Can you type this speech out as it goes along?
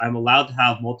I'm allowed to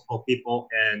have multiple people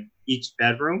in each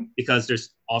bedroom because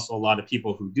there's also a lot of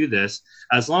people who do this,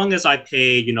 as long as I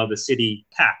pay, the city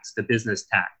tax, the business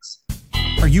tax.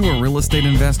 Are you a real estate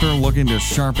investor looking to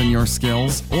sharpen your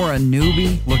skills or a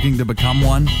newbie looking to become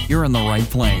one? You're in the right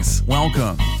place.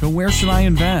 Welcome to Where Should I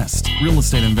Invest? Real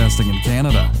Estate Investing in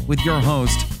Canada with your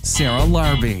host, Sarah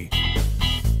Larbi.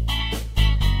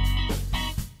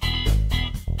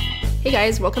 Hey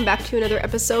guys, welcome back to another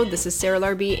episode. This is Sarah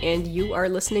Larbi and you are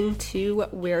listening to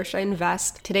Where Should I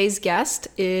Invest? Today's guest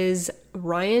is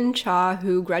Ryan Cha,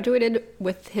 who graduated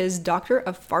with his Doctor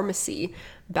of Pharmacy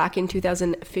back in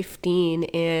 2015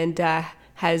 and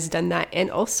has done that and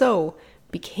also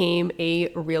became a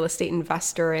real estate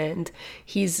investor, and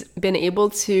he's been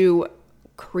able to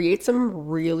create some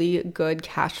really good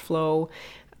cash flow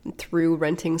through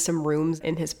renting some rooms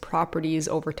in his properties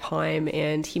over time,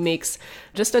 and he makes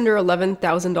just under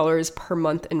 $11,000 per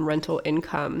month in rental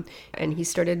income. And he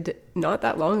started not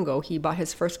that long ago. He bought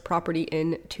his first property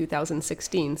in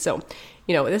 2016. So,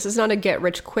 this is not a get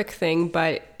rich quick thing,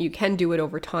 but you can do it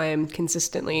over time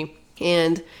consistently.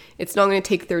 And it's not going to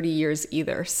take 30 years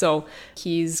either. So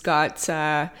he's got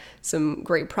some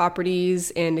great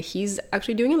properties, and he's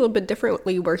actually doing it a little bit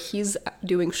differently where he's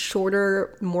doing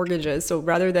shorter mortgages. So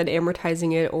rather than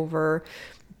amortizing it over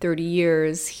 30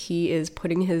 years, he is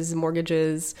putting his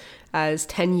mortgages as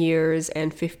 10 years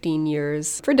and 15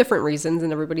 years for different reasons,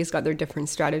 and everybody's got their different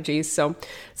strategies. So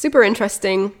super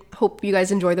interesting. Hope you guys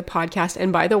enjoy the podcast.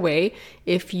 And by the way,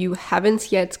 if you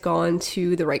haven't yet gone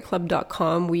to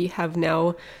therightclub.com, we have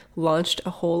now launched a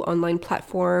whole online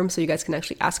platform so you guys can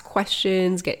actually ask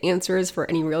questions, get answers for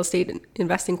any real estate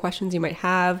investing questions you might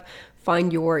have,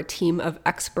 find your team of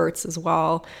experts as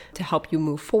well to help you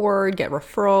move forward, get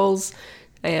referrals,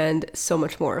 and so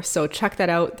much more. So check that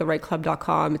out,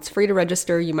 therightclub.com. It's free to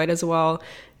register. You might as well,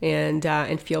 and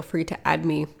feel free to add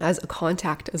me as a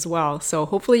contact as well. So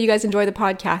hopefully you guys enjoy the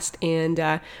podcast,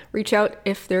 and reach out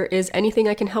if there is anything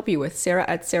I can help you with. Sarah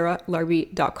at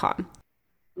sarahlarbi.com.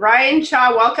 Ryan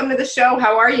Cha, welcome to the show.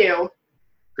 How are you?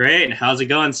 Great. How's it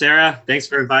going, Sarah? Thanks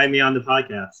for inviting me on the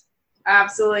podcast.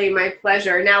 Absolutely. My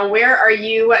pleasure. Now, where are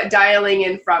you dialing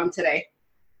in from today?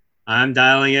 I'm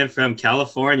dialing in from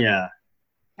California.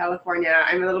 California.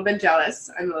 I'm a little bit jealous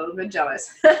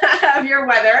of your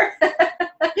weather.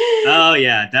 Oh,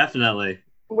 yeah, definitely.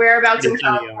 Whereabouts in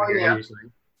California?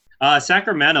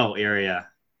 Sacramento area.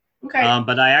 Okay.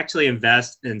 But I actually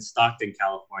invest in Stockton,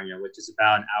 California, which is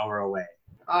about an hour away.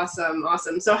 Awesome.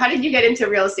 So how did you get into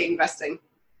real estate investing?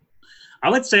 I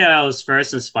would say I was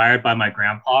first inspired by my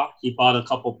grandpa. He bought a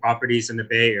couple properties in the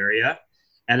Bay Area.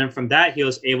 And then from that, he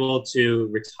was able to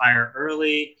retire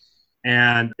early.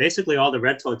 And basically all the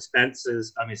rental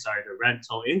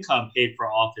income paid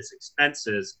for all of his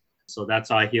expenses. So that's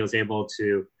how he was able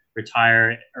to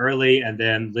retire early and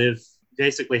then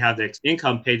basically have the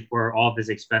income paid for all of his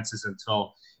expenses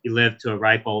until he lived to a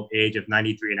ripe old age of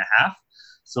 93 and a half.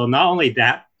 So not only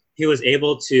that, he was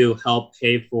able to help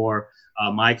pay for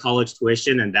my college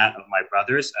tuition and that of my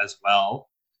brothers as well.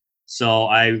 So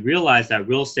I realized that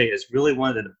real estate is really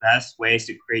one of the best ways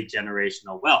to create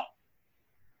generational wealth.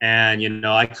 And,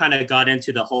 I kind of got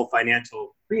into the whole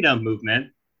financial freedom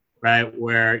movement, right?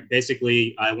 Where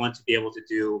basically I want to be able to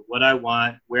do what I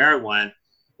want, where I want,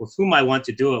 with whom I want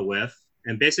to do it with,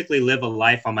 and basically live a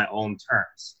life on my own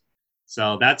terms.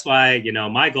 So that's why,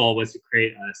 my goal was to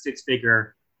create a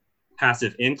six-figure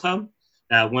passive income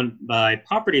that when my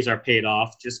properties are paid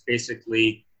off, just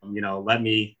basically, let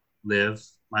me live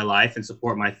my life and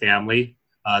support my family,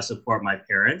 support my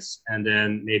parents, and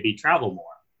then maybe travel more.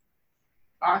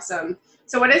 Awesome.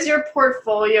 So what does your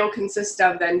portfolio consist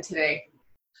of then today?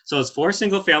 So it's 4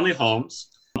 single-family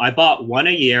homes. I bought one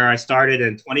a year. I started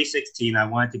in 2016. I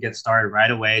wanted to get started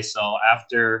right away. First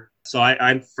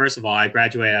of all, I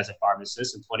graduated as a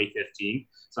pharmacist in 2015.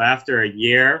 So after a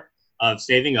year of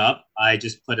saving up, I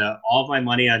just put all of my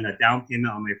money on a down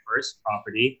payment on my first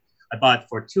property. I bought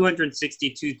for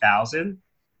 $262,000,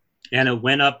 and it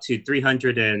went up to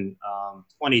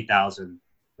 $320,000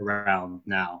 around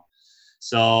now.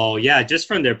 So yeah, just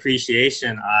from the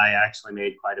appreciation, I actually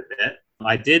made quite a bit.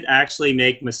 I did actually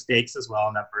make mistakes as well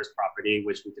on that first property,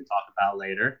 which we can talk about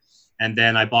later. And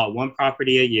then I bought one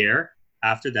property a year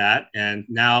after that. And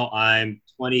now I'm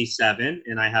 27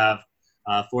 and I have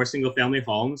 4 single family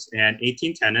homes and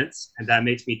 18 tenants. And that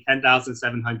makes me $10,755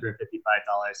 in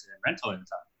rental income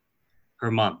per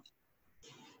month.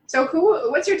 So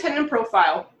what's your tenant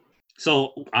profile?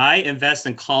 So I invest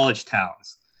in college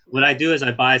towns. What I do is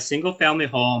I buy a single family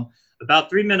home, about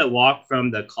 3-minute walk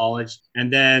from the college.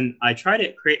 And then I try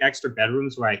to create extra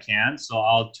bedrooms where I can. So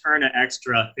I'll turn an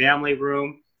extra family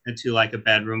room into like a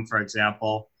bedroom, for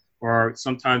example, or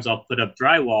sometimes I'll put up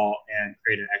drywall and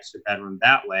create an extra bedroom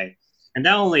that way. And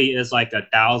that only is like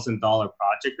 $1,000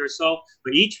 project or so,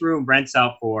 but each room rents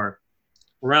out for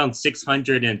around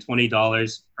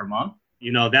 $620 per month.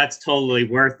 That's totally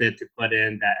worth it to put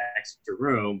in that extra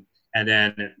room, and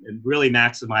then it really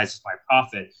maximizes my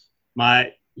profit.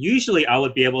 Usually I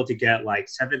would be able to get like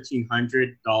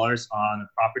 $1,700 on a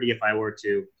property if I were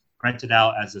to rent it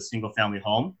out as a single family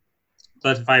home.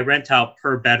 But if I rent out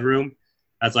per bedroom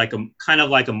as like a kind of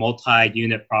like a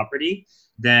multi-unit property,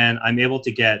 then I'm able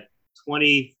to get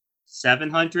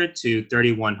 $2,700 to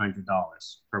 $3,100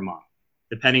 per month,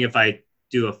 depending if I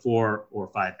do a 4 or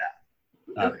 5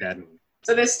 bedroom.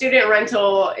 So the student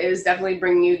rental is definitely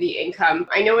bringing you the income.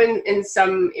 I know in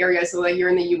some areas, so like you're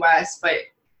in the US, but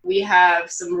we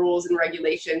have some rules and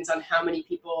regulations on how many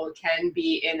people can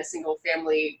be in a single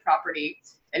family property.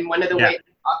 And one of the ways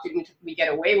often we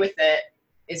get away with it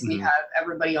is we have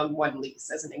everybody on one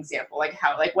lease, as an example.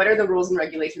 What are the rules and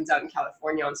regulations out in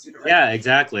California on student rental? Yeah,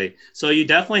 exactly. So you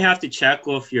definitely have to check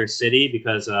with your city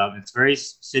because it's very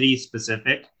city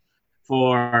specific.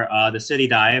 For the city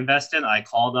that I invest in, I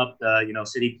called up the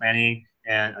city planning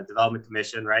and development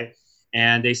commission, right?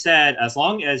 And they said as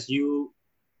long as you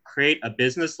create a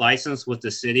business license with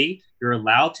the city, you're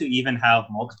allowed to even have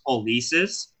multiple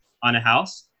leases on a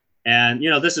house. And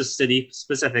this is city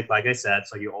specific, like I said,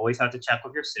 so you always have to check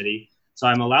with your city. So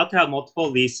I'm allowed to have multiple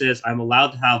leases. I'm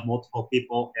allowed to have multiple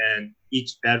people in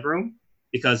each bedroom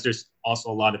because there's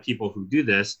also a lot of people who do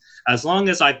this. As long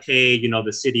as I pay,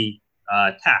 the city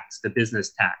tax, the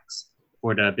business tax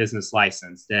for the business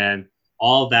license, then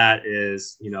all that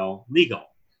is, legal.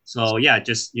 So yeah,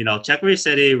 just, check with your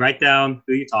city, write down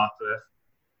who you talk with,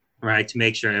 right, to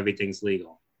make sure everything's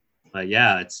legal. But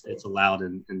yeah, it's allowed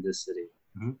in this city.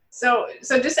 Mm-hmm. So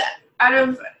just out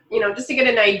of, just to get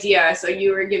an idea, so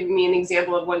you were giving me an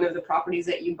example of one of the properties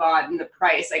that you bought and the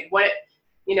price, like what,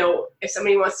 if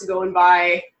somebody wants to go and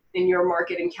buy in your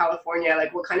market in California,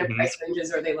 like what kind of price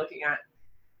ranges are they looking at?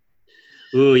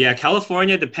 Ooh, yeah,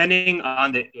 California, depending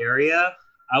on the area,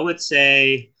 I would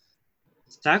say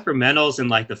Sacramento's in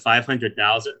like the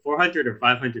 400 or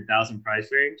 500,000 price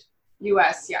range.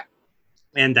 US, yeah.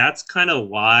 And that's kind of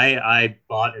why I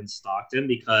bought in Stockton,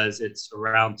 because it's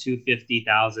around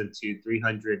 250,000 to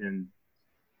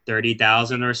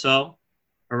 330,000 or so,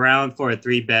 around for a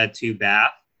 3-bed,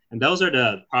 2-bath. And those are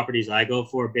the properties I go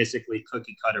for, basically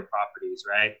cookie cutter properties,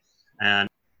 right? And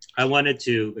I wanted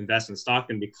to invest in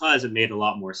Stockton because it made a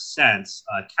lot more sense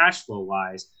cash flow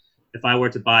wise. If I were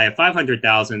to buy a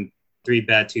 500,000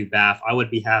 3-bed, 2-bath, I would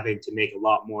be having to make a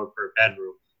lot more per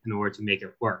bedroom in order to make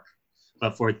it work.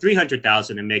 But for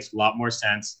 300,000, it makes a lot more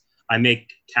sense. I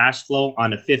make cash flow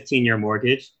on a 15-year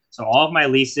mortgage. So all of my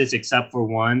leases, except for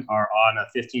one, are on a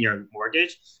 15-year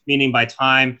mortgage, meaning by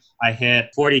time I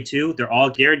hit 42, they're all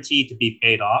guaranteed to be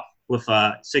paid off with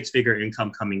a 6-figure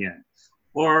income coming in.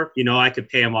 Or, I could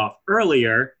pay them off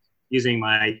earlier using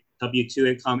my W-2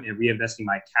 income and reinvesting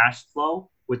my cash flow,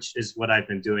 which is what I've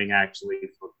been doing actually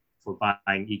for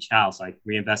buying each house. I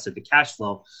reinvested the cash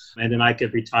flow, and then I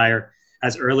could retire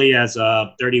as early as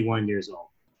 31 years old.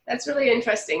 That's really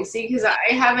interesting. See, because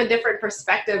I have a different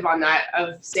perspective on that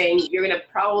of saying you're going to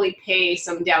probably pay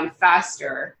some down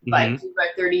faster, but do a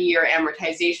 30-year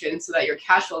amortization so that your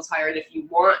cash flow is higher. And if you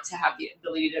want to have the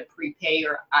ability to prepay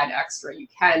or add extra, you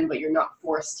can, but you're not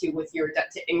forced to with your debt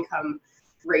to income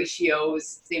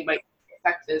ratios. They might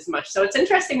affect as much. So it's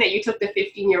interesting that you took the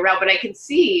 15-year route, but I can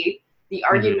see the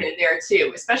argument there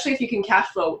too, especially if you can cash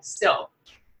flow still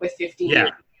with 15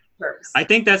 years. I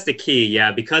think that's the key,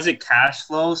 because it cash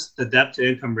flows, the debt to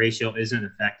income ratio isn't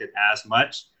affected as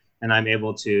much, and I'm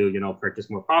able to,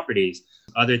 purchase more properties.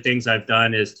 Other things I've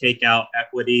done is take out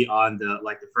equity on the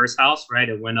first house, right?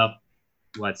 It went up,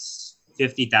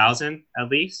 50,000 at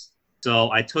least. So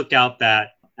I took out that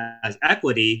as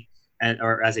equity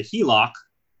or as a HELOC,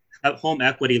 home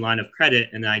equity line of credit,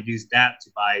 and then I used that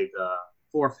to buy the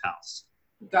 4th house.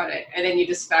 Got it. And then you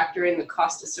just factor in the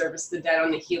cost to service the debt on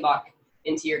the HELOC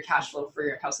into your cash flow for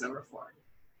your house number 4.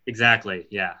 Exactly.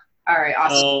 Yeah. All right.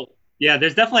 Awesome. So yeah,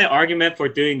 there's definitely an argument for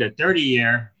doing the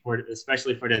 30-year,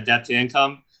 especially for the debt to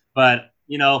income. But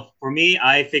for me,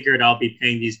 I figured I'll be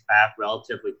paying these back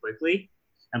relatively quickly,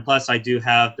 and plus I do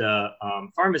have the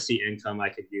pharmacy income I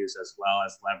could use as well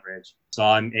as leverage. So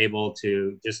I'm able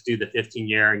to just do the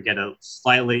 15-year and get a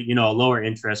slightly, a lower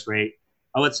interest rate.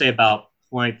 I would say about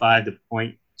 0.5 to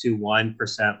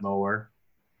 0.21% lower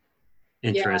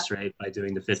interest rate by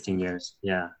doing the 15 years.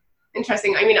 Yeah.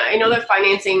 Interesting. I mean, I know the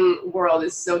financing world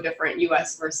is so different,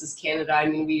 US versus Canada. I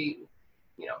mean,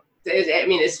 I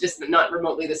mean, it's just not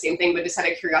remotely the same thing, but just out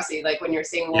of curiosity, like when you're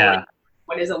saying lower,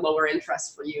 what is a lower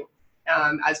interest for you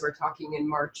as we're talking in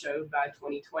March of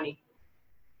 2020?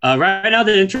 Right now,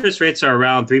 the interest rates are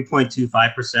around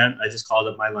 3.25%. I just called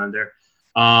up my lender.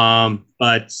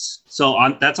 But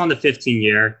so that's on the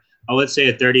 15-year. I would say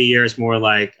a 30-year is more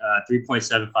like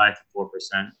 3.75 to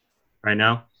 4% right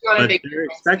now. But they're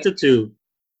expected to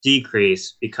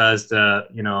decrease because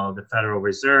the Federal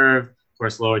Reserve, of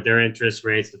course, lowered their interest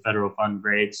rates, the federal fund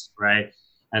rates, right?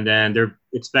 And then they're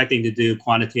expecting to do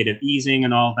quantitative easing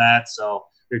and all that. So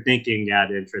they're thinking,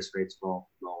 the interest rates will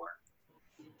lower.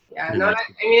 Yeah, no, I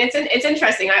mean, it's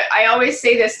interesting. I always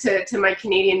say this to my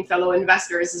Canadian fellow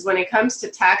investors is when it comes to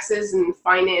taxes and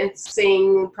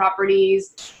financing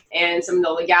properties and some of the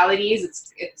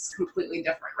legalities, it's completely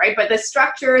different, right? But the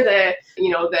structure, the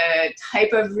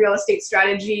type of real estate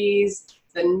strategies,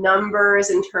 the numbers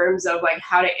in terms of like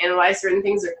how to analyze certain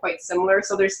things are quite similar.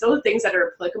 So there's still things that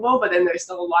are applicable, but then there's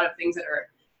still a lot of things that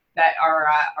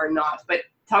are not. But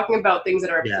talking about things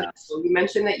that are applicable, you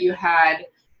mentioned that you had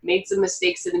made some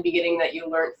mistakes in the beginning that you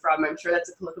learned from. I'm sure that's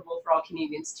applicable for all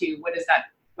Canadians too. What is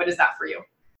that for you?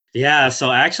 Yeah,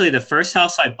 so actually the first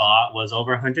house I bought was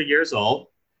over 100 years old.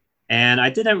 And I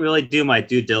didn't really do my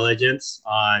due diligence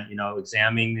on,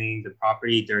 examining the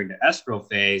property during the escrow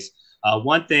phase.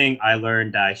 One thing I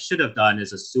learned that I should have done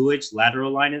is a sewage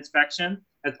lateral line inspection.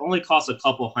 It only costs a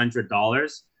couple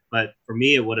 $100s, but for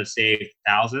me, it would have saved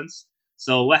thousands.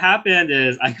 So what happened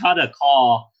is I got a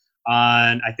call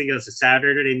on, I think it was a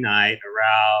Saturday night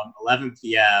around 11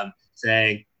 p.m.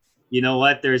 saying, you know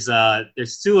what, there's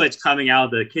sewage coming out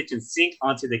of the kitchen sink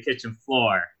onto the kitchen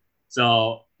floor.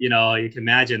 So, you can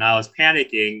imagine I was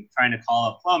panicking, trying to call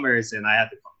up plumbers, and I had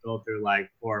to go through like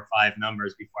 4 or 5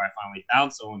 numbers before I finally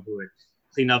found someone who would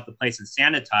clean up the place and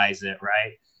sanitize it,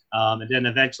 right? And then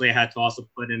eventually I had to also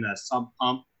put in a sump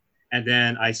pump. And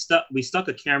then we stuck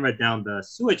a camera down the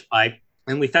sewage pipe,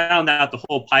 and we found out the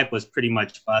whole pipe was pretty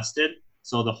much busted.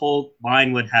 So the whole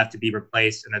line would have to be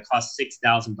replaced, and it cost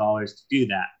 $6,000 to do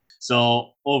that.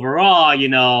 So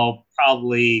overall,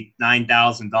 probably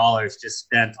 $9,000 just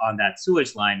spent on that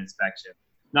sewage line inspection.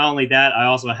 Not only that, I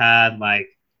also had like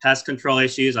pest control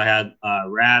issues. I had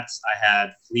rats, I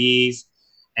had fleas,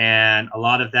 and a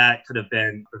lot of that could have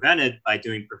been prevented by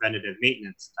doing preventative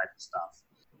maintenance type of stuff.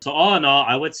 So all in all,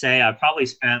 I would say I probably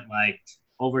spent like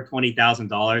over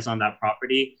 $20,000 on that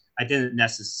property. I didn't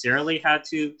necessarily have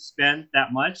to spend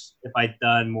that much if I'd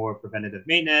done more preventative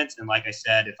maintenance. And like I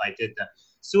said, if I did the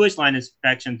sewage line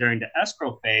inspection during the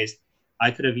escrow phase, I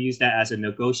could have used that as a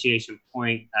negotiation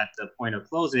point at the point of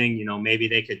closing. Maybe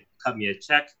they could cut me a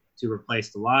check to replace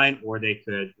the line, or they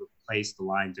could replace the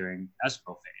line during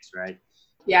escrow phase, right?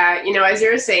 Yeah, as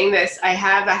you were saying this, I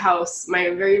have a house.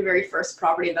 My very, very first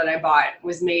property that I bought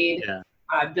was made,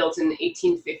 built in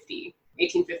 1850,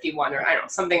 1851, or I don't know,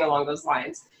 something along those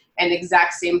lines. And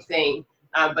exact same thing,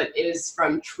 but it is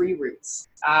from tree roots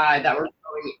that were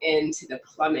going into the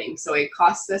plumbing. So it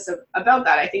cost us about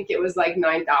that. I think it was like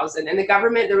 $9,000. And the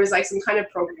government, there was like some kind of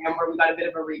program where we got a bit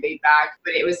of a rebate back,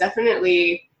 but it was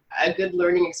definitely a good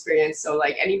learning experience. So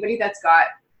like anybody that's got,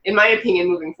 in my opinion,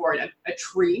 moving forward, a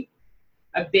tree,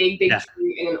 a big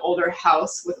tree in an older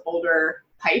house with older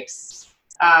pipes,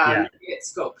 get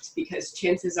scoped, because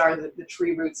chances are that the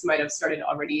tree roots might have started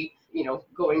already,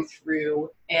 going through,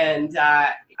 and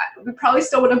we probably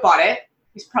still would have bought it.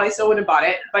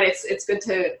 But it's good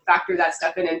to factor that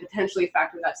stuff in and potentially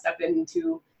factor that stuff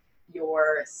into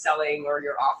your selling or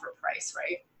your offer price,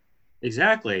 right?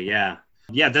 Exactly. Yeah.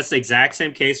 Yeah, that's the exact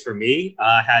same case for me.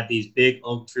 I had these big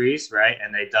oak trees, right?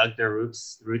 And they dug their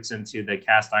roots into the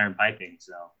cast iron piping.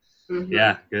 So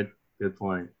yeah, good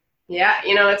point. Yeah,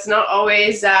 it's not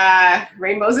always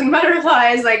rainbows and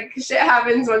butterflies. Like shit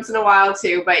happens once in a while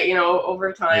too, but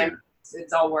over time,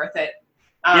 it's all worth it.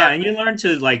 And you learn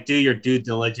to like do your due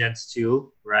diligence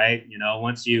too, right?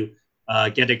 Once you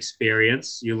get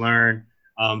experience, you learn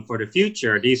for the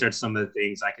future. These are some of the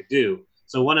things I could do.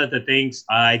 So one of the things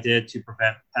I did to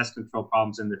prevent pest control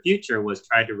problems in the future was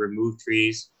try to remove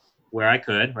trees where I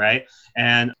could, right?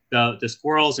 And the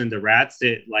squirrels and the rats,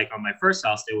 like on my first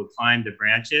house, they would climb the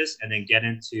branches and then get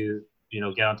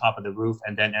on top of the roof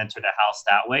and then enter the house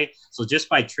that way. So just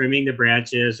by trimming the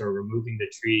branches or removing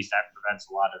the trees, that prevents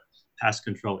a lot of pest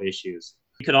control issues.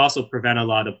 You could also prevent a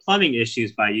lot of plumbing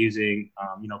issues by using,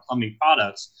 plumbing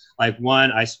products. Like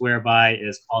one I swear by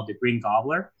is called the Green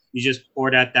Gobbler. You just pour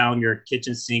that down your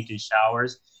kitchen sink and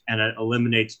showers, and it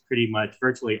eliminates pretty much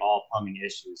virtually all plumbing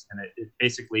issues. And it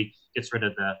basically gets rid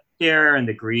of the hair and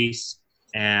the grease.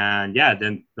 And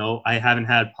I haven't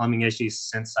had plumbing issues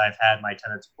since I've had my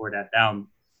tenants pour that down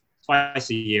twice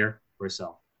a year or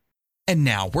so. And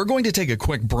now we're going to take a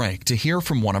quick break to hear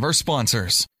from one of our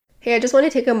sponsors. Hey, I just want to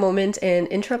take a moment and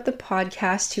interrupt the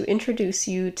podcast to introduce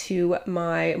you to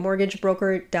my mortgage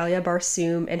broker, Dalia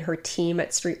Barsoum, and her team at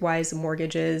Streetwise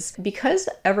Mortgages. Because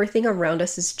everything around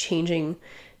us is changing,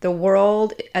 the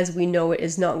world as we know it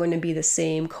is not going to be the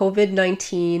same.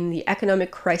 COVID-19, the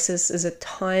economic crisis is a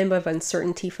time of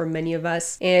uncertainty for many of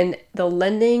us, and the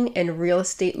lending and real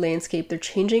estate landscape, they're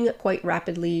changing quite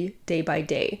rapidly day by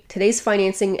day. Today's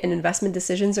financing and investment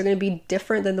decisions are going to be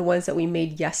different than the ones that we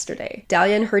made yesterday.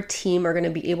 Dalia and her team are going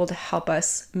to be able to help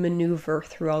us maneuver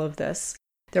through all of this.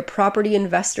 They're property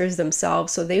investors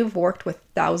themselves, so they've worked with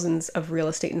thousands of real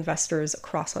estate investors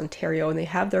across Ontario, and they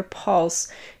have their pulse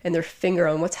and their finger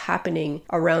on what's happening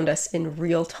around us in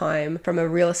real time from a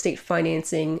real estate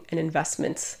financing and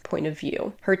investment point of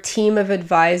view. Her team of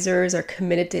advisors are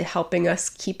committed to helping us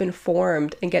keep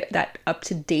informed and get that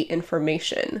up-to-date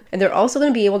information. And they're also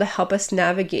going to be able to help us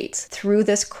navigate through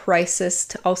this crisis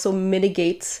to also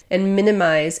mitigate and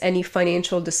minimize any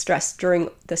financial distress during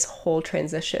this whole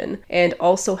transition, and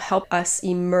also help us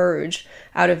emerge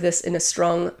out of this in a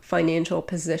strong financial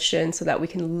position so that we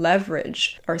can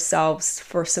leverage ourselves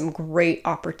for some great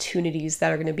opportunities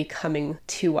that are going to be coming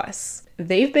to us.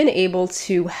 They've been able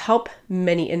to help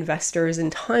many investors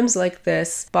in times like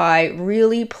this by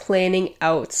really planning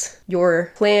out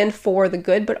your plan for the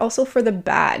good, but also for the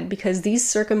bad, because these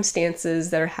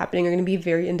circumstances that are happening are going to be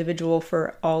very individual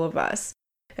for all of us.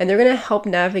 And they're going to help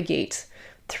navigate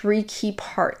three key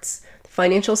parts: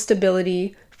 financial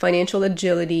stability, financial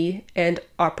agility, and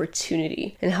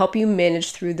opportunity, and help you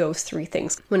manage through those three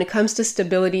things. When it comes to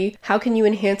stability, how can you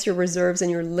enhance your reserves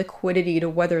and your liquidity to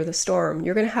weather the storm?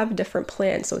 You're going to have a different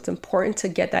plan, so it's important to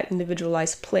get that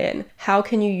individualized plan. How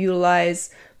can you utilize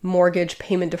mortgage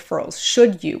payment deferrals?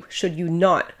 Should you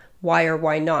not? Why or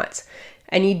why not?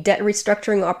 Any debt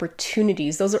restructuring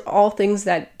opportunities, those are all things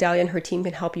that Dalia and her team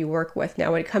can help you work with.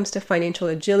 Now, when it comes to financial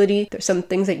agility, there's some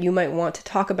things that you might want to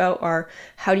talk about are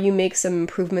how do you make some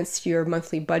improvements to your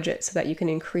monthly budget so that you can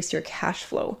increase your cash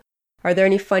flow? Are there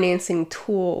any financing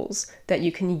tools that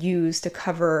you can use to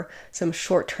cover some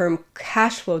short-term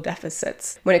cash flow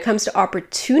deficits? When it comes to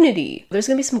opportunity, there's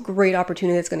going to be some great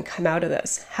opportunity that's going to come out of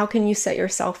this. How can you set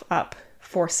yourself up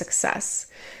for success?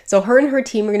 So her and her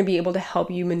team are going to be able to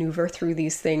help you maneuver through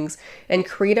these things and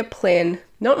create a plan,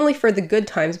 not only for the good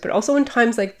times, but also in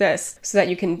times like this, so that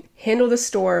you can handle the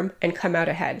storm and come out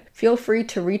ahead. Feel free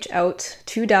to reach out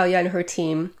to Dalia and her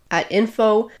team at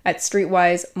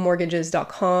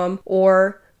info@streetwisemortgages.com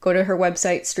or go to her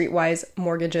website,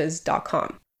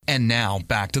 streetwisemortgages.com. And now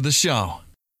back to the show.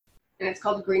 And it's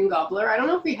called Green Gobbler. I don't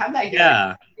know if we have that here.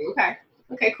 Yeah.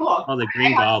 Okay, cool. Oh, the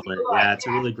Green Gobbler. Yeah, it's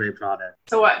a really great product.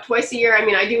 So what, twice a year? I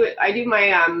mean, I do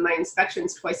my my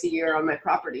inspections twice a year on my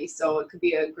property, so it could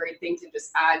be a great thing to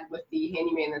just add with the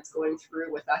handyman that's going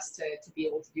through with us to be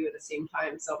able to do at the same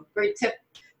time. So great tip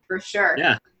for sure.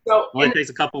 Yeah. So only takes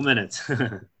a couple minutes.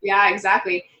 Yeah,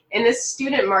 exactly. In this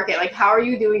student market, like, how are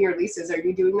you doing your leases? Are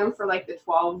you doing them for like the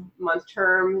 12-month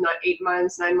term, not 8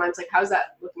 months, 9 months? Like, how's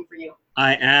that looking for you?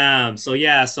 I am. So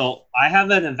I have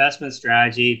an investment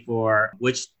strategy for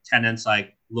which tenants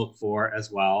I look for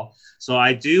as well. So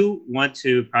I do want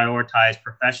to prioritize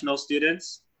professional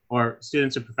students or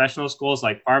students in professional schools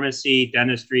like pharmacy,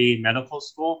 dentistry, medical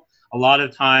school. A lot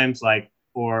of times, like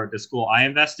for the school I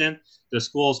invest in, the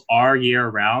schools are year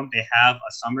round. They have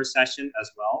a summer session as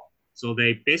well. So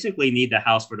they basically need the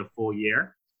house for the full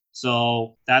year.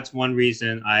 So that's one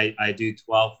reason I do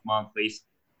 12-month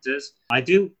leases. I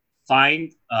do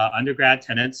find undergrad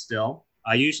tenants still.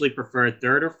 I usually prefer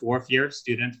third or fourth year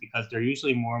students because they're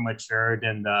usually more mature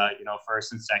than the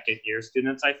first and second year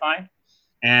students I find.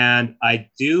 And I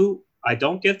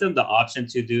don't give them the option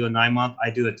to do a 9-month. I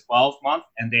do a 12-month,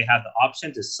 and they have the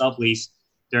option to sublease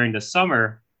during the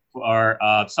summer for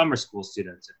summer school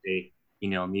students if they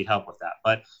need help with that.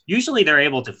 But usually they're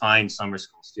able to find summer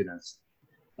school students.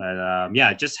 But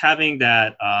just having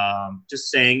that,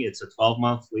 just saying it's a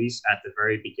 12-month lease at the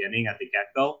very beginning, at the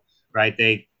get-go, right?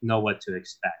 They know what to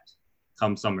expect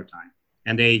come summertime.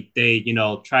 And they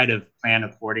try to plan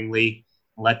accordingly,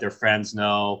 let their friends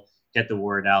know, get the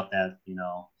word out that,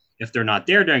 if they're not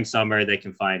there during summer, they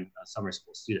can find a summer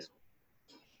school student.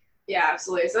 Yeah,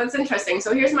 absolutely. So that's interesting.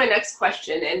 So here's my next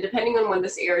question, and depending on when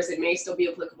this airs, it may still be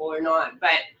applicable or not.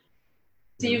 But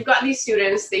so you've got these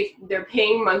students, they're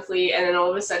paying monthly, and then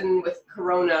all of a sudden with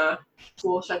Corona,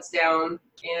 school shuts down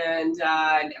and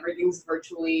everything's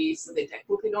virtually, so they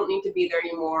technically don't need to be there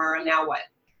anymore. Now what?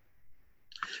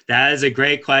 That is a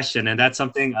great question, and that's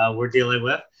something we're dealing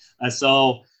with.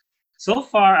 So So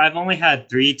far, I've only had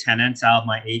 3 tenants out of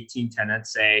my 18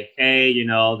 tenants say, hey,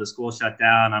 the school shut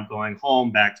down. I'm going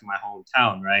home back to my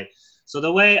hometown, right? So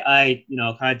the way I,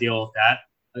 kind of deal with that,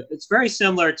 it's very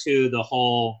similar to the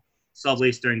whole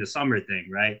sublease during the summer thing,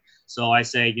 right? So I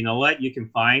say, you know what, you can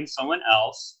find someone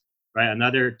else, right?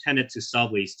 Another tenant to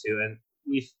sublease to.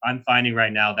 And I'm finding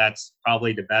right now that's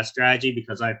probably the best strategy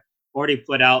because I've already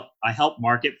I help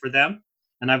market for them.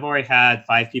 And I've already had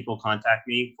 5 people contact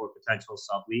me for potential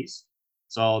sublease.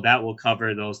 So that will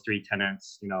cover those 3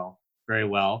 tenants, very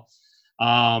well.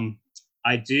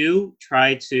 I do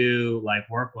try to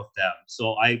work with them.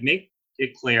 So I make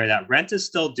it clear that rent is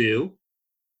still due,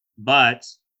 but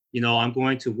I'm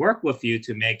going to work with you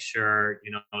to make sure,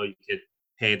 you could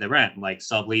pay the rent, like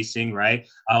subleasing, right?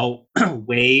 I'll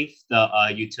waive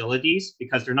the utilities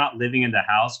because they're not living in the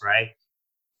house, right?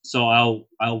 So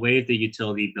I'll waive the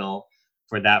utility bill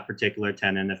for that particular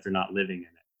tenant if they're not living in it.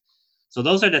 So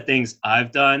those are the things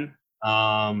I've done.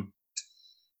 I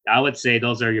would say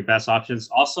those are your best options.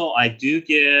 Also, I do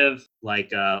give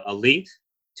a link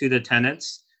to the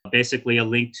tenants, basically a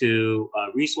link to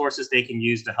resources they can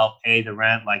use to help pay the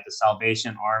rent, like the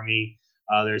Salvation Army.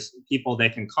 There's people they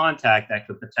can contact that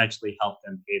could potentially help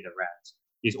them pay the rent.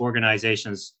 These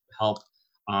organizations help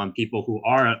people who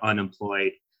are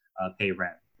unemployed pay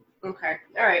rent. Okay.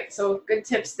 All right. So good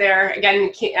tips there. Again,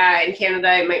 in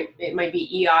Canada, it might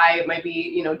be EI, it might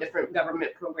be, different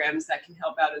government programs that can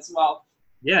help out as well.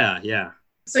 Yeah.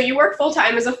 So you work full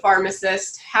time as a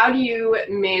pharmacist. How do you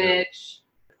manage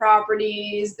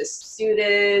properties, the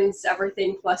students,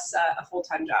 everything plus a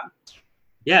full-time job?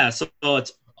 Yeah. So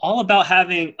it's all about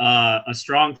having a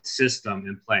strong system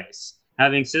in place,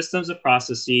 having systems of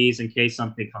processes in case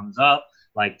something comes up,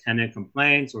 like tenant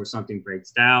complaints or something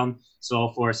breaks down. So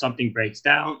for something breaks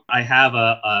down, I have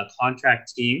a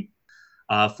contract team,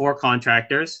 4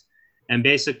 contractors. And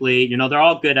basically, they're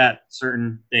all good at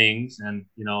certain things. And,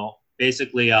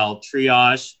 basically I'll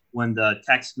triage when the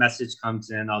text message comes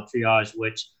in, I'll triage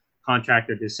which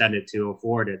contractor to send it to or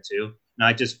forward it to. And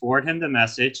I just forward him the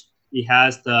message. He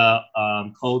has the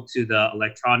code to the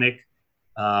electronic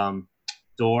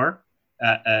door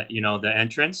at the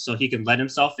entrance, so he can let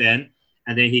himself in.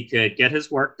 And then he could get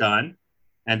his work done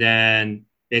and then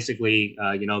basically,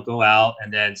 go out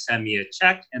and then send me a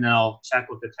check. And then I'll check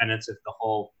with the tenants if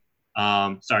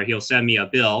he'll send me a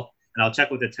bill and I'll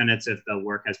check with the tenants if the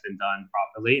work has been done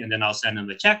properly. And then I'll send them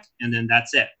a check and then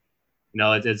that's it.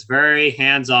 It's very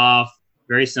hands off,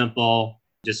 very simple.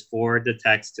 Just forward the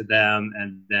text to them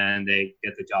and then they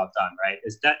get the job done, right?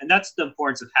 And that's the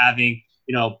importance of having,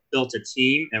 built a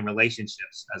team and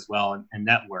relationships as well and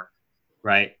network,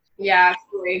 right? Yeah,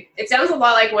 absolutely. It sounds a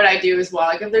lot like what I do as well.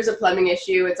 Like if there's a plumbing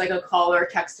issue, it's like a call or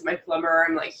text to my plumber.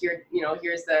 I'm like, here's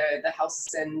the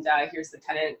house and here's the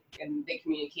tenant, and they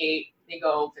communicate. They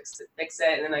go fix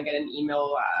it, and then I get an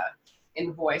email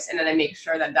invoice, and then I make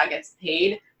sure that gets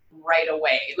paid right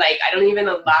away. Like I don't even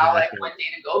allow one day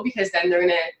to go because then they're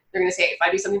gonna say if I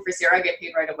do something for Sarah, I get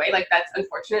paid right away. Like that's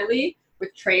unfortunately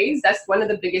with trades, that's one of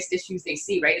the biggest issues they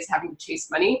see, right? Is having to chase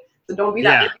money. So don't be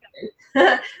that.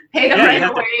 Pay them right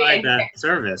away. And that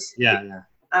service. Yeah.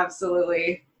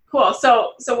 Absolutely. Cool.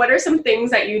 So what are some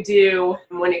things that you do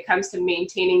when it comes to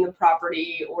maintaining the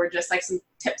property, or just like some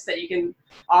tips that you can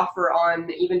offer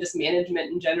on even just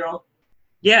management in general?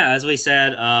 Yeah, as we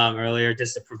said earlier,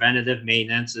 just the preventative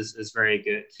maintenance is very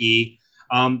good, key.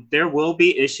 There will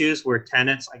be issues where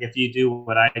tenants, like if you do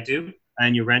what I do,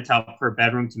 and you rent out per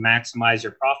bedroom to maximize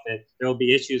your profit, there will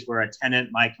be issues where a tenant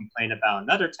might complain about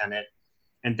another tenant.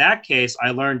 In that case,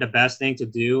 I learned the best thing to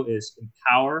do is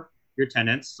empower your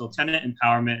tenants. So tenant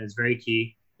empowerment is very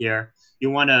key here.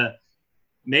 You want to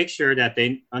make sure that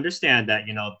they understand that,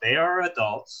 they are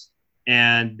adults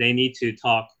and they need to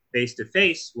talk face to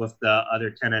face with the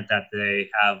other tenant that they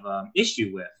have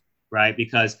issue with, right?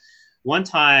 Because one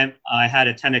time I had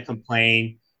a tenant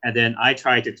complain and then I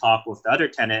tried to talk with the other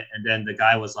tenant and then the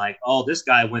guy was like, oh, this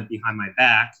guy went behind my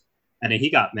back, and then he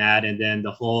got mad and then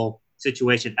the whole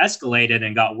situation escalated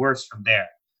and got worse from there.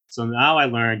 So now I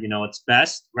learned, it's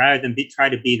best rather than try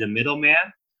to be the middleman,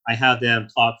 I have them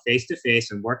talk face to face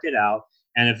and work it out.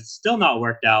 And if it's still not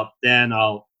worked out, then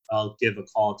I'll give a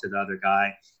call to the other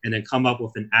guy and then come up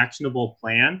with an actionable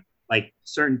plan, like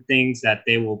certain things that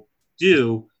they will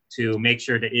do to make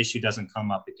sure the issue doesn't come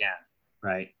up again,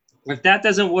 right? If that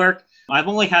doesn't work, I've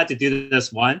only had to do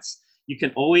this once. You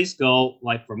can always go,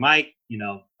 like for my,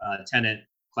 tenant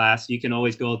class, you can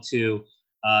always go to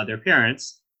their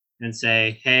parents and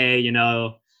say, hey,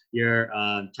 your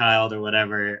child or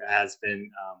whatever has been,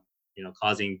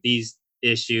 causing these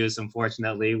issues,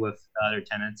 unfortunately, with other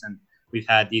tenants. And we've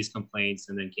had these complaints,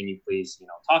 and then can you please,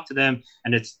 talk to them?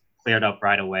 And it's cleared up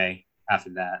right away after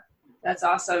that. That's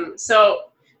awesome. So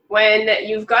when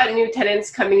you've got new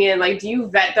tenants coming in, like, do you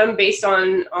vet them based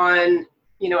on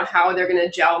how they're going to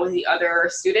gel with the other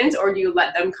students, or do you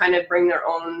let them kind of bring their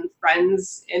own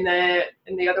friends in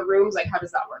the other rooms? Like, how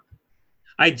does that work?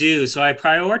 I do. So I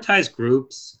prioritize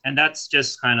groups, and that's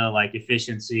just kind of like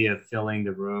efficiency of filling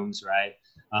the rooms, right?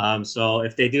 So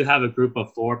if they do have a group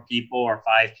of 4 people or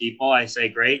 5 people, I say,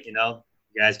 great, you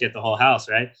guys get the whole house,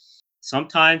 right?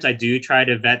 Sometimes I do try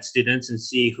to vet students and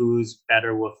see who's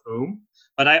better with whom,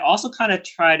 but I also kind of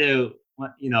try to,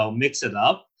 mix it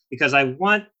up, because I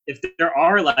want, if there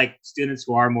are like students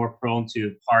who are more prone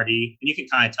to party, and you can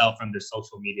kind of tell from their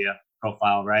social media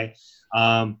profile, right?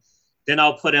 Then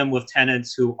I'll put them with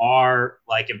tenants who are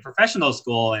like in professional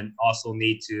school and also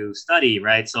need to study,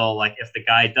 right? So like if the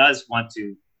guy does want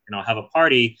to, have a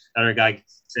party, the other guy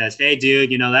says, hey,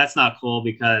 dude, that's not cool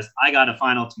because I got a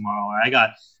final tomorrow, or I got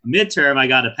a midterm I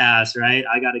got to pass, right?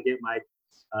 I got to get my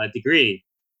degree.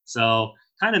 So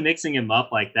kind of mixing them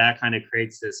up like that kind of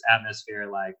creates this atmosphere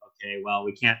like, okay, well,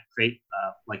 we can't create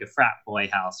like a frat boy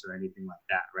house or anything like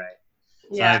that, right?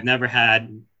 Yeah. So I've never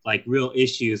had like real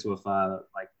issues with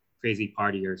like crazy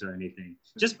partiers or anything,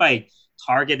 just by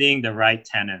targeting the right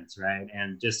tenants, right?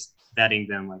 And just vetting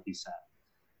them, like you said.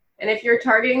 And if you're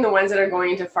targeting the ones that are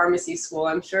going into pharmacy school,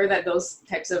 I'm sure that those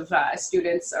types of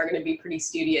students are going to be pretty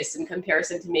studious in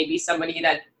comparison to maybe somebody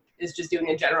that is just doing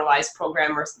a generalized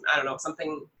program, or I don't know,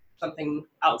 something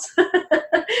else.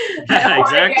 Yeah,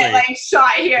 exactly. Get like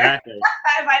shot here exactly.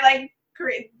 If I like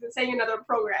saying another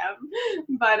program,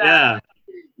 but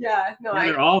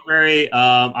they're all very.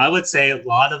 I would say a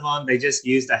lot of them, they just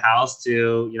use the house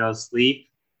to sleep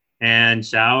and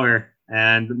shower.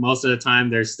 And most of the time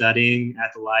they're studying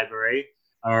at the library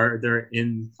or they're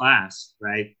in class,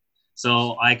 right?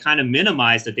 So I kind of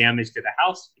minimize the damage to the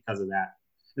house because of that.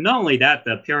 And not only that,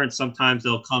 the parents, sometimes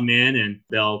they'll come in and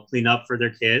they'll clean up for their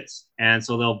kids. And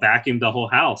so they'll vacuum the whole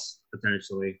house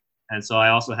potentially. And so I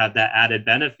also have that added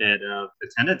benefit of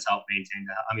the tenants help maintain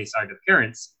the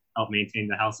parents help maintain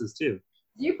the houses too.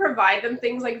 Do you provide them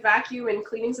things like vacuum and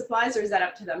cleaning supplies, or is that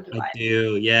up to them to buy? I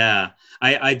do, yeah.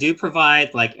 I do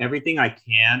provide like everything I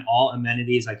can, all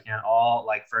amenities I can, all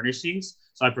like furnishings.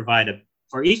 So I provide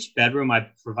for each bedroom, I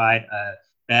provide a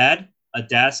bed, a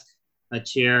desk, a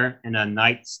chair, and a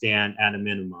nightstand at a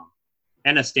minimum,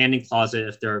 and a standing closet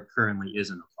if there currently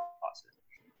isn't a closet.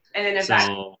 And then a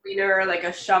vacuum cleaner, like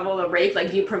a shovel, a rake,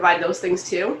 like do you provide those things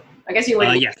too? I guess you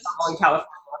wouldn't yes. in California.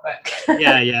 But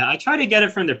yeah. I try to get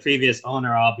it from the previous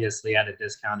owner, obviously at a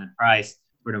discounted price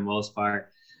for the most part.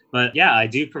 But yeah, I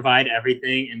do provide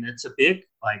everything, and it's a big,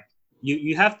 like,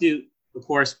 you have to, of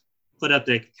course, put up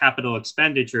the capital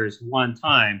expenditures one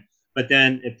time, but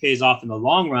then it pays off in the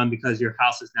long run because your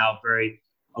house is now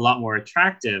a lot more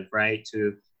attractive, right,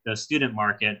 to the student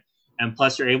market. And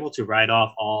plus, you're able to write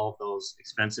off all those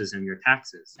expenses in your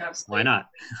taxes. Absolutely. Why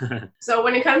not? So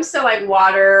when it comes to like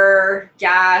water,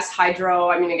 gas, hydro,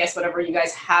 I guess whatever you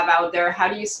guys have out there, how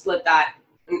do you split that?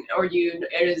 Or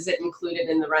is it included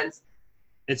in the rent?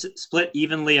 It's split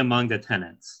evenly among the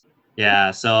tenants. Yeah.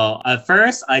 So at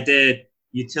first I did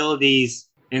utilities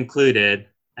included,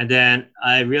 and then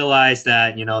I realized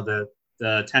that,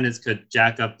 the tenants could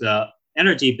jack up the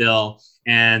energy bill,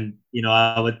 and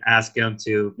I would ask them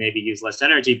to maybe use less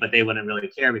energy, but they wouldn't really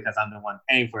care because I'm the one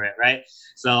paying for it, right?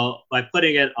 So by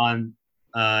putting it on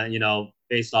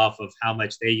based off of how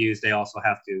much they use, they also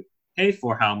have to pay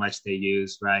for how much they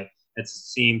use, right? It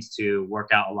seems to work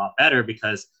out a lot better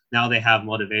because now they have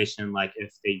motivation. Like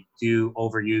if they do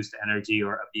overuse the energy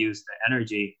or abuse the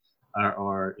energy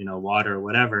or water or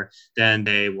whatever, then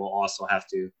they will also have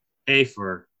to pay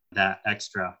for that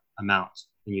extra amount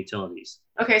in utilities.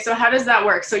 Okay, so how does that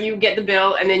work? So you get the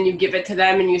bill and then you give it to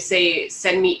them and you say,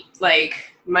 send me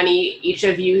like money, each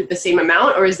of you the same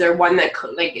amount, or is there one that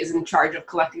like is in charge of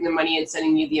collecting the money and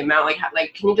sending you the amount?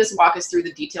 Like can you just walk us through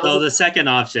the details? So the second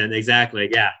option, exactly.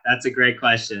 Yeah, that's a great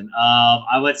question.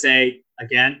 I would say,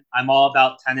 again, I'm all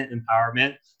about tenant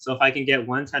empowerment. So if I can get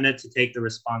one tenant to take the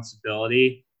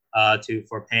responsibility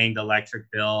for paying the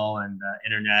electric bill and the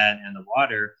internet and the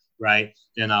water, right,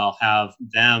 then I'll have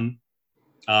them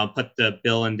put the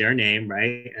bill in their name,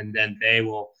 right? And then they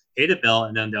will pay the bill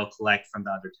and then they'll collect from the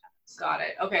other tenants. Got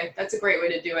it. Okay. That's a great way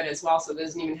to do it as well. So it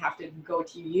doesn't even have to go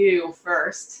to you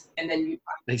first and then you.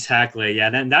 Exactly. Yeah.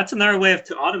 Then that's another way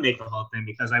to automate the whole thing,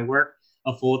 because I work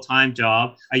a full-time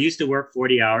job. I used to work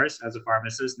 40 hours as a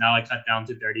pharmacist. Now I cut down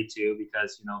to 32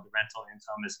 because, the rental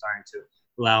income is starting to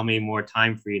allow me more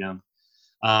time freedom.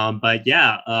 But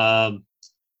yeah,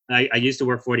 I used to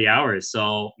work 40 hours.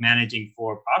 So managing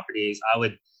 4 properties,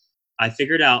 I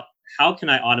figured out how can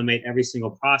I automate every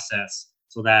single process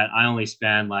so that I only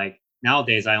spend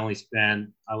nowadays I only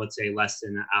spend, I would say, less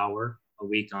than an hour a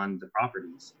week on the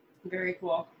properties. Very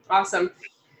cool. Awesome.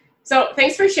 So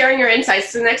thanks for sharing your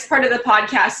insights. The next part of the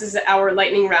podcast is our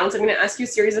lightning rounds. I'm going to ask you a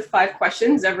series of 5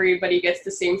 questions. Everybody gets the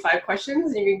same 5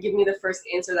 questions. You can give me the first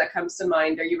answer that comes to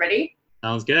mind. Are you ready?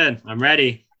 Sounds good. I'm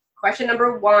ready. Question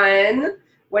number 1.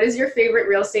 What is your favorite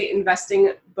real estate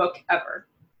investing book ever?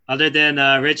 Other than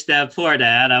Rich Dad, Poor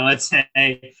Dad, I would say,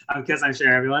 because I'm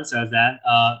sure everyone says that,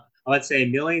 I would say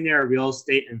Millionaire Real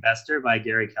Estate Investor by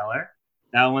Gary Keller.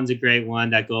 That one's a great one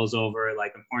that goes over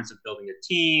importance of building a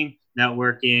team,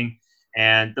 networking,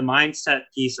 and the mindset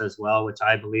piece as well, which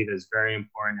I believe is very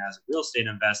important as a real estate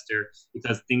investor,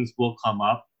 because things will come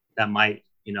up that might,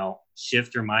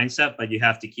 shift your mindset, but you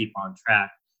have to keep on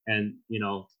track and,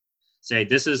 say,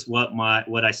 this is what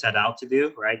I set out to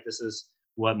do, right? This is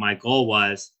what my goal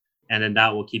was. And then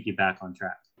that will keep you back on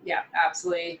track. Yeah,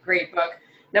 absolutely. Great book.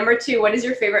 Number 2, what is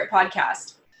your favorite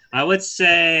podcast? I would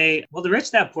say, the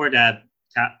Rich Dad, Poor Dad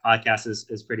podcast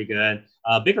is pretty good.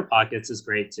 Bigger Pockets is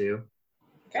great too.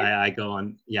 Okay. I go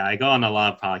on a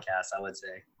lot of podcasts, I would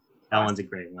say. That one's a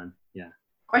great one. Yeah.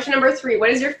 Question number 3, what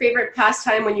is your favorite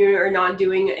pastime when you are not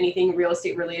doing anything real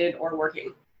estate related or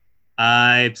working?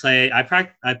 I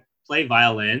play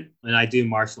violin and I do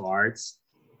martial arts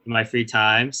in my free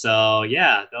time. So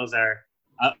yeah, those are,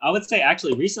 I would say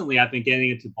actually recently I've been getting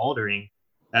into bouldering.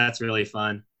 That's really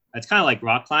fun. It's kind of like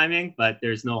rock climbing, but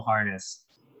there's no harness.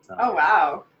 So, oh,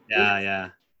 wow. Yeah.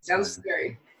 Sounds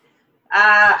scary.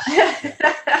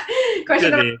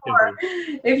 Question number 4.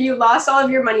 If you lost all of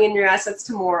your money and your assets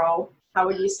tomorrow, how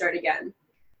would you start again?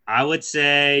 I would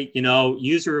say,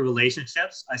 use your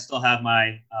relationships. I still have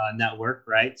my network,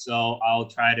 right? So I'll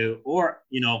try to,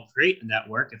 create a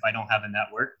network. If I don't have a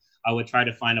network, I would try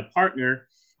to find a partner.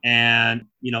 And,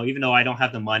 even though I don't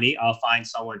have the money, I'll find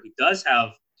someone who does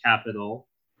have capital.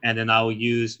 And then I will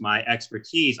use my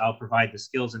expertise. I'll provide the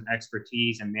skills and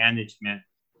expertise and management,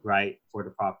 right, for the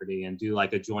property and do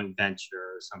like a joint venture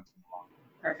or something along.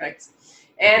 Perfect.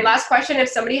 And last question, if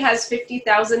somebody has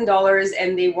 $50,000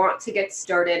 and they want to get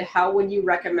started, how would you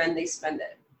recommend they spend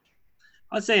it?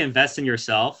 I would say invest in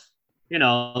yourself,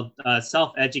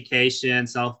 self-education,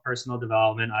 self-personal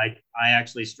development. I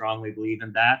actually strongly believe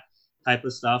in that type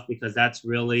of stuff because that's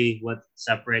really what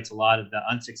separates a lot of the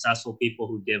unsuccessful people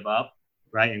who give up,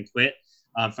 right, and quit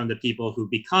from the people who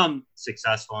become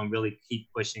successful and really keep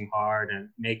pushing hard and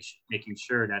making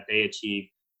sure that they achieve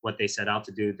what they set out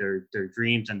to do, their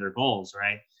dreams and their goals,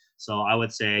 right? So I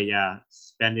would say, yeah,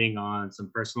 spending on some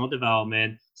personal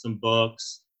development, some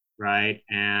books, right?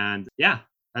 And yeah,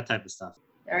 that type of stuff.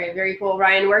 All right, very cool.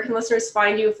 Ryan, where can listeners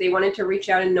find you if they wanted to reach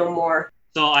out and know more?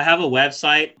 So I have a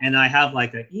website and I have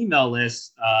like an email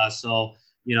list. So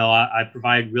I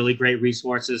provide really great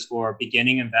resources for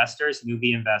beginning investors,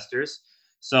 newbie investors.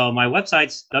 So my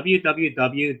website's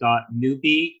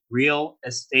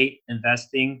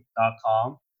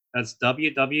www.newbierealestateinvesting.com. That's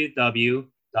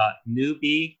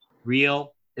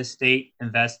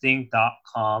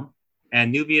www.newbierealestateinvesting.com.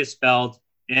 And newbie is spelled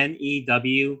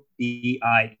Newbie.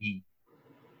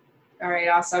 All right,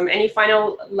 awesome. Any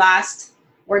final last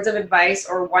words of advice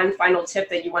or one final tip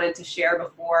that you wanted to share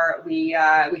before we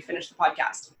finish the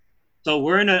podcast? So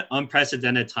we're in an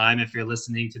unprecedented time if you're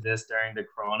listening to this during the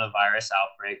coronavirus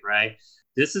outbreak, right?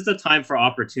 This is the time for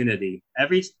opportunity.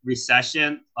 Every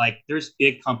recession, there's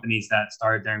big companies that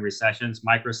started during recessions,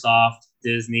 Microsoft,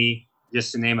 Disney,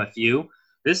 just to name a few.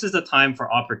 This is the time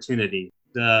for opportunity.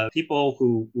 The people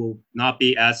who will not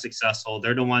be as successful,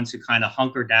 they're the ones who kind of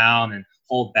hunker down and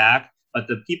hold back. But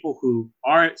the people who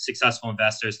are successful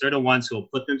investors, they're the ones who will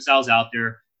put themselves out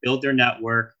there, build their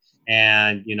network,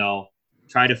 and,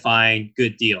 try to find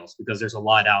good deals because there's a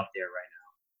lot out there right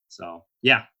now. So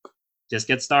yeah, just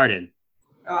get started.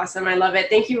 Awesome. I love it.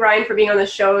 Thank you, Ryan, for being on the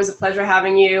show. It was a pleasure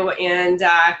having you. And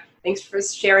thanks for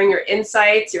sharing your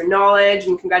insights, your knowledge,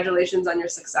 and congratulations on your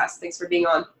success. Thanks for being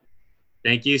on.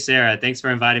 Thank you, Sarah. Thanks for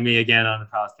inviting me again on the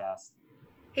podcast.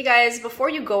 Hey guys, before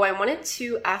you go, I wanted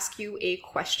to ask you a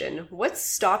question. What's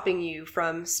stopping you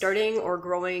from starting or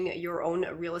growing your own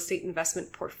real estate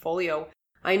investment portfolio?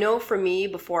 I know for me,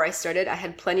 before I started, I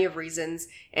had plenty of reasons,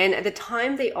 and at the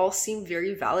time they all seemed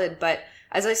very valid, but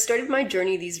as I started my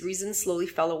journey, these reasons slowly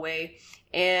fell away,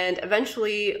 and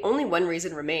eventually only one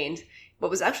reason remained, What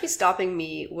was actually stopping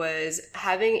me was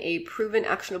having a proven,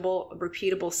 actionable,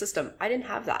 repeatable system. I didn't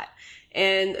have that.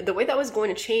 And the way that was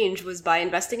going to change was by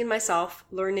investing in myself,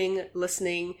 learning,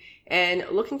 listening, and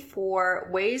looking for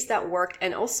ways that worked,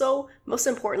 and also, most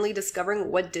importantly,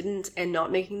 discovering what didn't and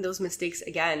not making those mistakes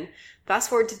again. Fast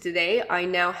forward to today, I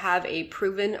now have a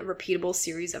proven, repeatable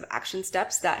series of action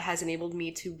steps that has enabled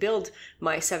me to build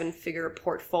my 7-figure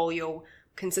portfolio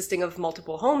consisting of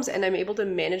multiple homes, and I'm able to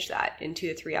manage that in 2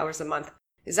 to 3 hours a month.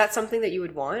 Is that something that you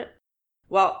would want?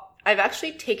 Well, I've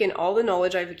actually taken all the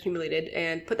knowledge I've accumulated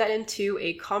and put that into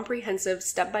a comprehensive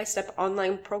step-by-step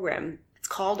online program. It's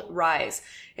called Rise,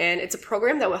 and it's a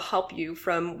program that will help you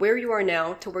from where you are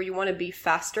now to where you want to be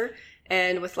faster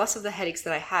and with less of the headaches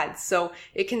that I had. So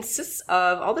it consists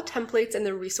of all the templates and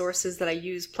the resources that I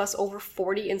use, plus over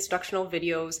 40 instructional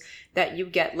videos that you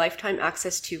get lifetime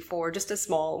access to for just a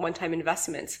small one-time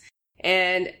investment.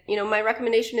 And, my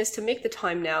recommendation is to make the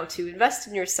time now to invest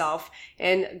in yourself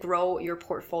and grow your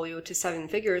portfolio to 7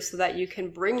 figures so that you can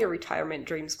bring your retirement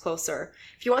dreams closer.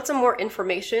 If you want some more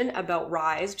information about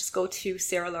Rise, just go to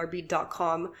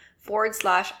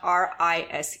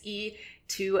sarahlarby.com/RISE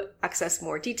to access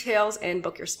more details and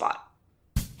book your spot.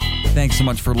 Thanks so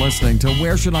much for listening to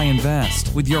Where Should I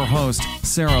Invest with your host,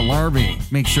 Sarah Larby.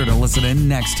 Make sure to listen in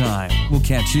next time. We'll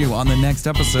catch you on the next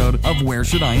episode of Where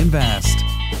Should I Invest?